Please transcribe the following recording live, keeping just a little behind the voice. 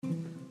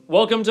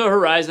Welcome to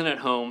Horizon at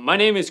Home. My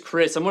name is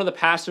Chris. I'm one of the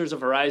pastors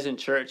of Horizon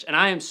Church, and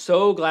I am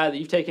so glad that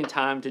you've taken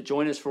time to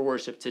join us for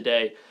worship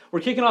today. We're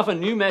kicking off a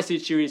new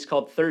message series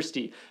called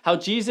Thirsty, how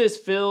Jesus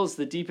fills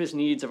the deepest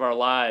needs of our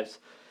lives.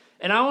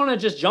 And I want to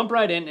just jump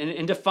right in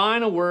and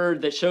define a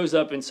word that shows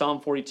up in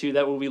Psalm 42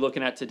 that we'll be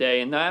looking at today,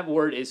 and that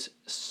word is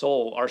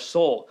soul, our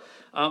soul.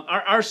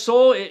 Our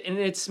soul, in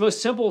its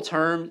most simple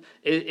term,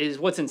 is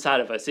what's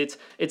inside of us.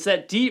 It's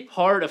that deep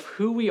part of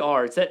who we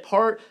are. It's that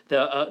part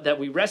that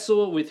we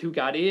wrestle with who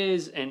God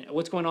is and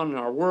what's going on in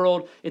our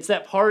world. It's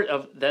that part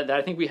of that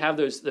I think we have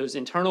those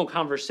internal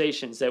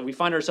conversations that we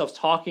find ourselves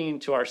talking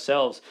to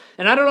ourselves.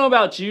 And I don't know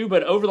about you,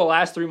 but over the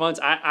last 3 months,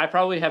 I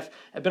probably have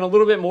been a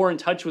little bit more in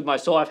touch with my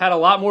soul. I've had a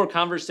lot more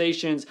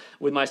conversations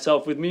with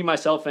myself, with me,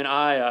 myself, and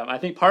I. I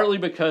think partly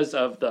because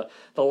of the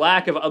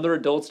lack of other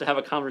adults to have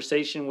a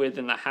conversation with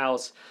in the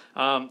house.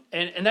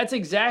 And that's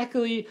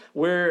exactly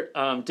where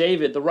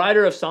David, the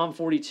writer of Psalm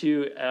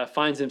 42,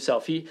 finds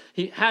himself.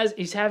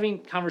 He's having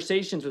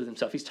conversations with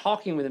himself. He's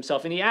talking with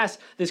himself, and he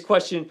asks this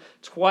question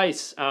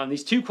twice.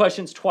 These two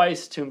questions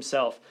twice to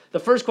himself. The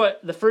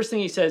first thing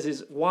he says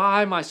is,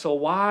 "Why, my soul?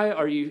 Why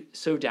are you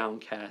so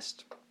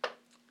downcast?"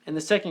 And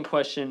the second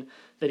question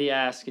that he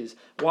asks is,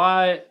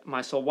 "Why,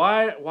 my soul?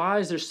 Why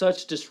is there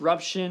such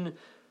disruption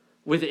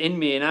within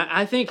me?" And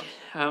I think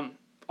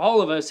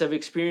all of us have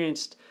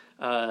experienced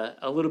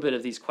a little bit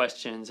of these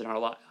questions in our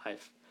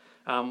life.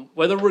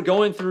 Whether we're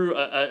going through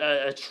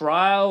a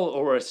trial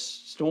or a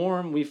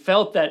storm, we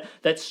felt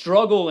that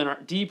struggle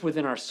deep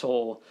within our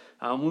soul.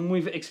 When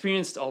we've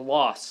experienced a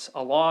loss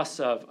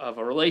of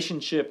a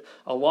relationship,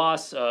 a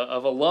loss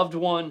of a loved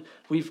one,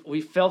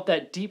 we've felt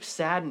that deep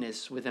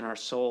sadness within our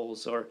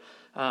souls. Or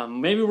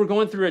maybe we're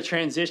going through a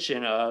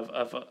transition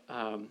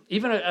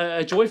even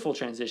a joyful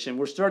transition.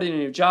 We're starting a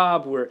new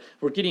job,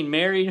 we're getting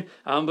married,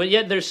 but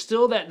yet there's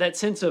still that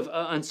sense of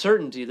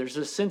uncertainty. There's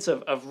a sense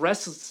of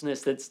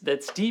restlessness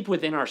that's deep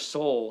within our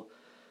soul.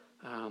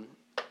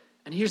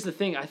 And here's the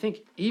thing, I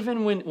think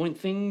even when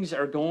things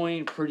are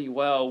going pretty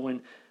well,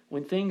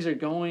 when things are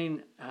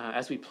going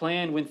as we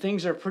planned, when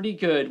things are pretty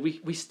good,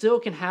 we still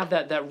can have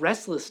that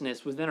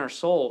restlessness within our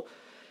soul.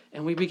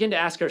 And we begin to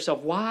ask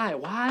ourselves, why?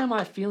 Why am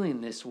I feeling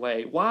this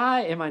way?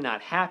 Why am I not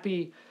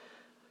happy?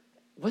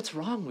 What's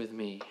wrong with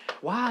me?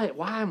 Why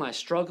am I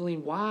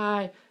struggling?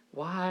 Why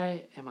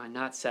am I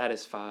not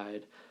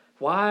satisfied?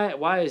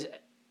 Why is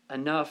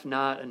enough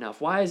not enough?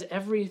 Why is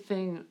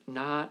everything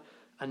not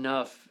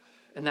enough?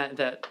 And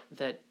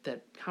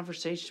that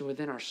conversation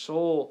within our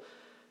soul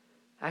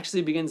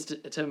actually begins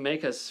to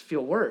make us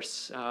feel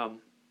worse.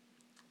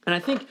 And I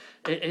think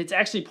it's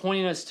actually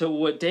pointing us to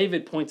what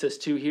David points us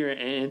to here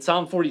in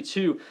Psalm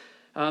 42.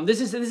 This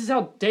is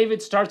how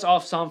David starts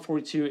off Psalm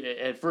 42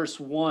 at verse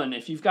 1.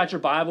 If you've got your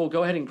Bible,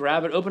 go ahead and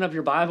grab it. Open up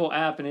your Bible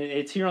app, and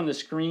it's here on the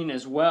screen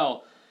as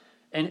well.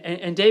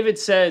 And David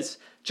says,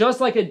 "Just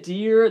like a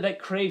deer that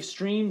craves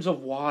streams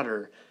of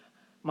water,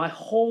 my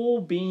whole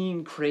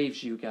being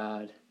craves you,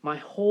 God. My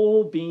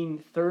whole being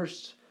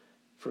thirsts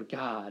for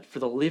God, for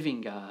the living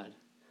God."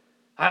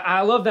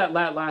 I love that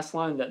last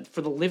line, that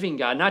for the living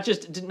God, not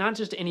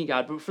just any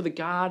God, but for the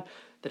God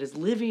that is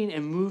living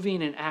and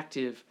moving and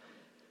active.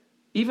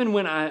 Even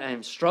when I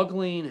am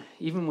struggling,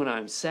 even when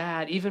I'm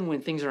sad, even when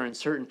things are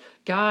uncertain,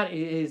 God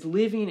is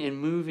living and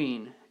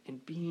moving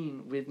and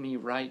being with me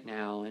right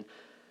now. And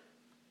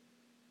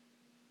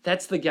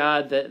that's the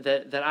God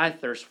that I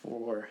thirst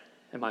for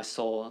in my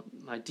soul,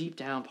 my deep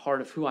down part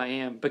of who I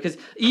am. Because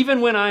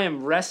even when I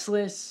am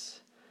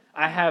restless,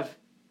 I have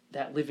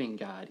that living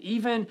God.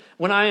 Even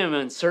when I am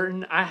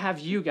uncertain, I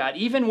have you, God.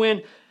 Even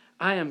when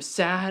I am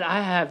sad,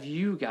 I have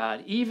you,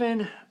 God.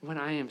 Even when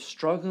I am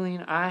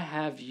struggling, I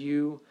have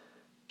you,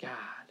 God.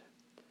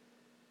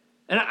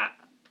 And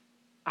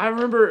I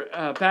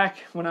remember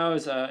back when I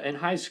was in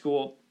high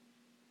school,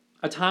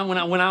 a time when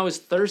I was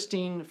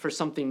thirsting for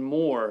something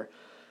more.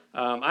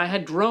 I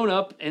had grown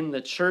up in the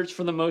church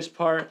for the most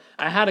part.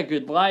 I had a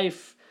good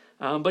life.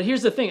 But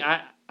here's the thing.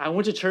 I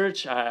went to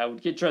church, I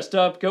would get dressed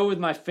up, go with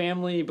my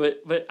family,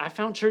 but I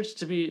found church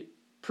to be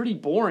pretty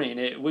boring.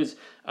 It was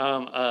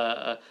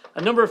a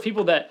number of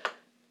people that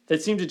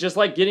seemed to just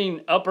like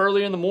getting up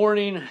early in the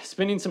morning,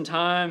 spending some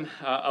time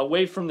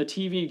away from the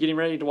TV, getting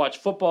ready to watch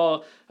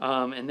football,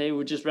 and they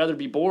would just rather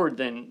be bored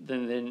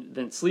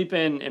than sleep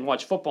in and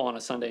watch football on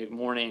a Sunday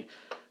morning.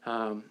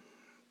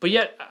 But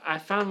yet I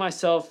found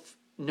myself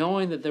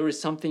knowing that there was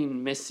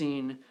something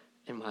missing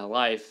in my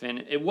life.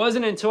 And it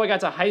wasn't until I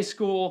got to high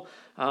school,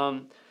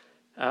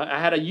 I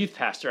had a youth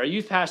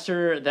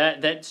pastor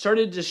that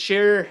started to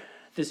share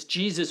this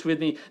Jesus with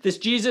me, this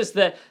Jesus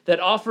that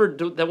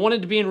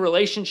wanted to be in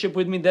relationship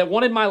with me, that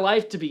wanted my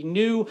life to be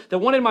new, that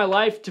wanted my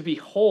life to be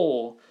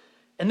whole.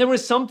 And there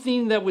was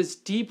something that was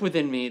deep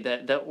within me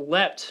that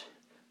leapt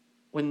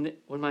when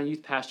my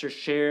youth pastor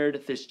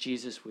shared this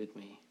Jesus with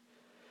me.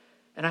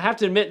 And I have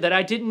to admit that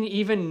I didn't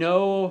even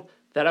know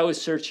that I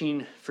was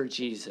searching for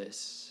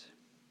Jesus.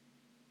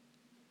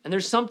 And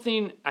there's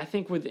something, I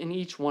think, within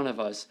each one of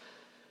us.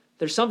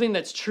 There's something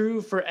that's true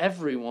for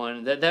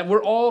everyone, that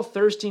we're all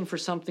thirsting for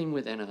something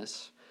within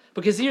us.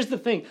 Because here's the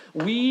thing,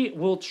 we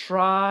will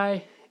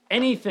try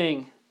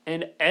anything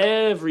and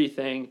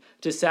everything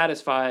to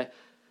satisfy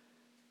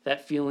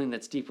that feeling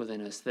that's deep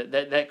within us,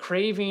 that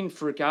craving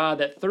for God,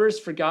 that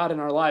thirst for God in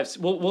our lives.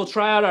 We'll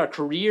try out our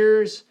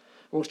careers,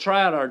 we'll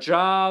try out our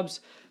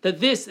jobs,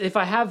 if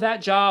I have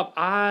that job,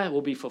 I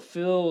will be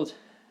fulfilled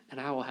and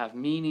I will have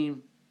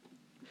meaning.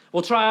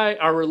 We'll try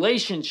our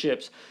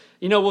relationships.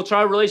 We'll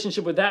try a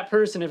relationship with that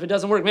person. If it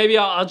doesn't work, maybe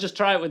I'll just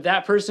try it with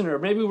that person. Or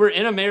maybe we're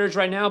in a marriage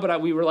right now,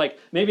 but we were like,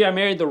 maybe I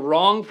married the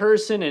wrong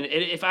person. And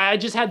if I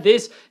just had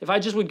this, if I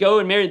just would go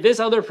and marry this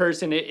other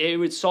person, it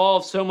would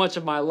solve so much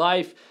of my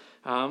life.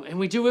 And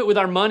we do it with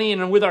our money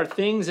and with our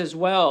things as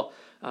well.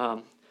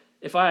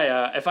 If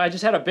I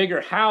just had a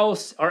bigger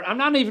house, or I'm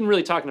not even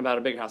really talking about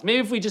a bigger house. Maybe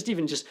if we just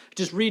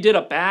redid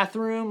a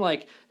bathroom,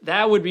 like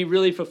that would be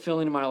really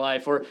fulfilling in my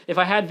life. Or if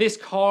I had this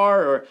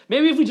car, or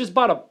maybe if we just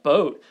bought a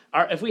boat,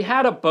 or if we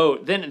had a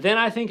boat, then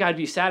I think I'd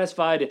be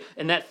satisfied,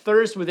 and that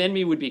thirst within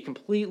me would be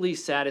completely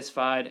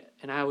satisfied,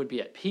 and I would be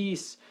at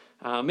peace.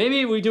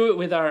 Maybe we do it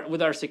with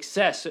our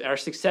success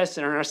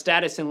and our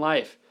status in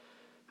life.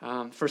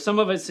 For some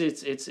of us,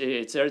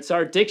 it's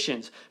our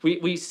addictions.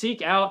 We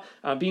seek out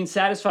being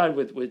satisfied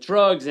with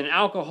drugs and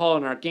alcohol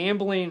and our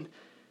gambling,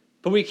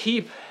 but we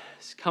keep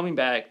coming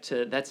back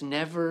to that's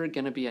never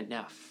going to be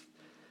enough.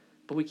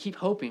 But we keep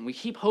hoping. We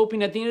keep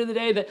hoping at the end of the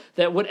day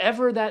that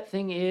whatever that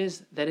thing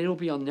is, that it'll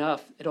be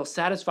enough. It'll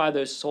satisfy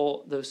those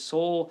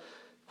soul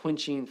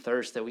quenching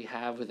thirsts that we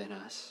have within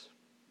us.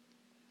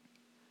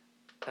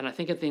 And I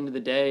think at the end of the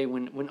day,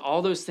 when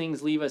all those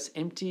things leave us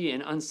empty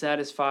and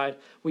unsatisfied,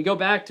 we go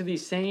back to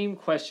these same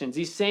questions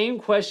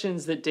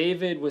that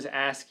David was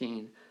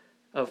asking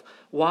of,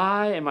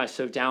 why am I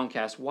so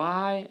downcast?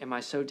 Why am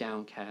I so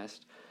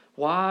downcast?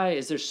 Why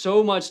is there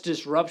so much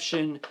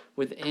disruption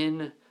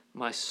within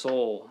my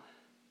soul?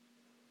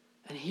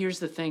 And here's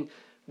the thing.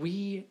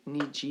 We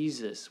need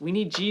Jesus. We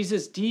need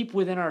Jesus deep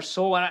within our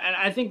soul. And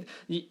I think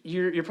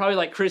you're probably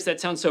like, Chris, that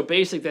sounds so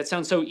basic. That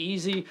sounds so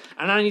easy.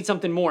 And I need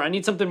something more.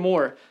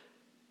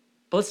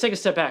 But let's take a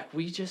step back.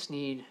 We just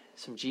need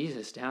some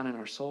Jesus down in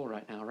our soul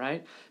right now,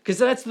 right? Because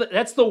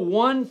that's the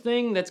one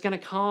thing that's going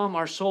to calm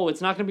our soul. It's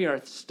not going to be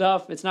our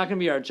stuff. It's not going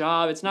to be our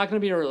job. It's not going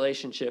to be our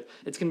relationship.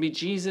 It's going to be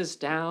Jesus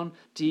down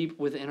deep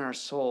within our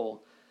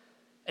soul.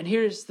 And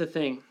here's the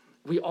thing.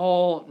 We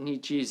all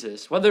need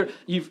Jesus. Whether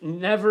you've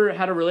never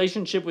had a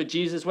relationship with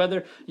Jesus,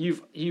 whether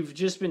you've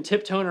just been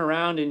tiptoeing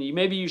around and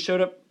maybe you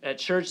showed up at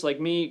church like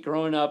me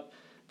growing up,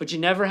 but you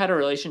never had a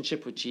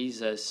relationship with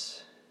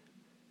Jesus,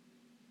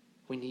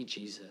 we need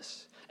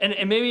Jesus.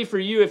 And maybe for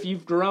you, if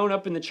you've grown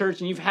up in the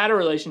church and you've had a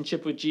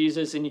relationship with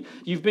Jesus and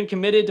you've been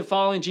committed to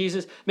following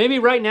Jesus, maybe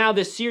right now,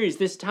 this series,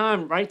 this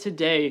time, right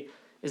today,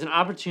 is an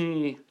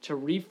opportunity to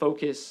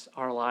refocus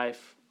our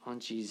life on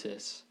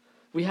Jesus.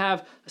 We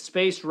have a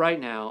space right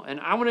now, and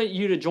I want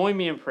you to join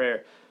me in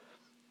prayer.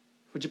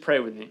 Would you pray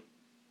with me?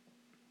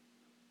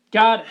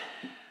 God,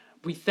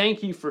 we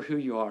thank you for who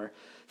you are,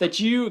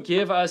 that you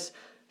give us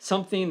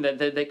something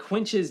that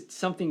quenches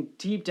something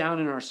deep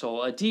down in our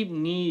soul, a deep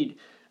need,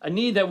 a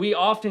need that we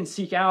often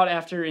seek out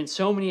after in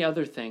so many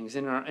other things,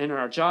 in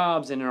our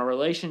jobs, in our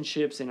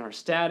relationships, in our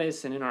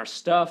status, and in our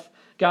stuff,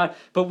 God.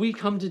 But we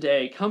come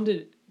today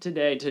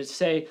to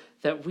say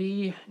that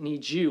we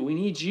need you. We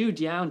need you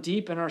down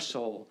deep in our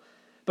soul.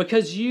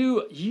 Because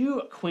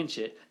you quench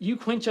it. You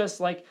quench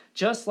us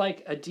just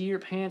like a deer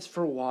pants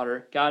for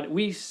water. God,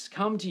 we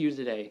come to you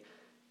today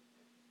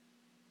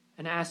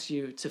and ask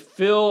you to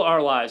fill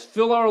our lives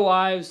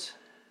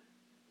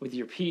with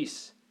your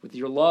peace, with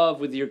your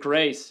love, with your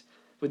grace,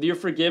 with your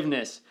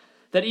forgiveness.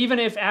 That even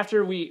if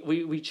after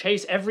we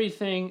chase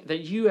everything,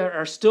 that you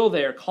are still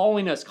there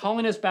calling us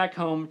back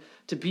home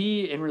to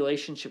be in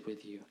relationship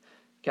with you.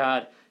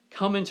 God,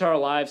 come into our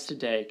lives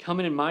today. Come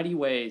in mighty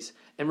ways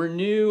and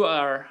renew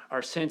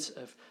our sense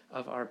of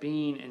our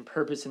being and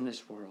purpose in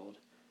this world.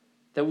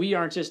 That we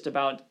aren't just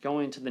about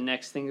going to the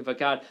next thing, but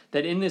God,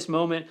 that in this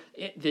moment,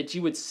 that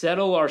you would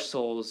settle our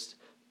souls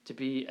to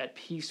be at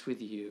peace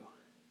with you.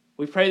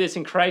 We pray this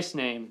in Christ's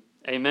name.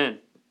 Amen.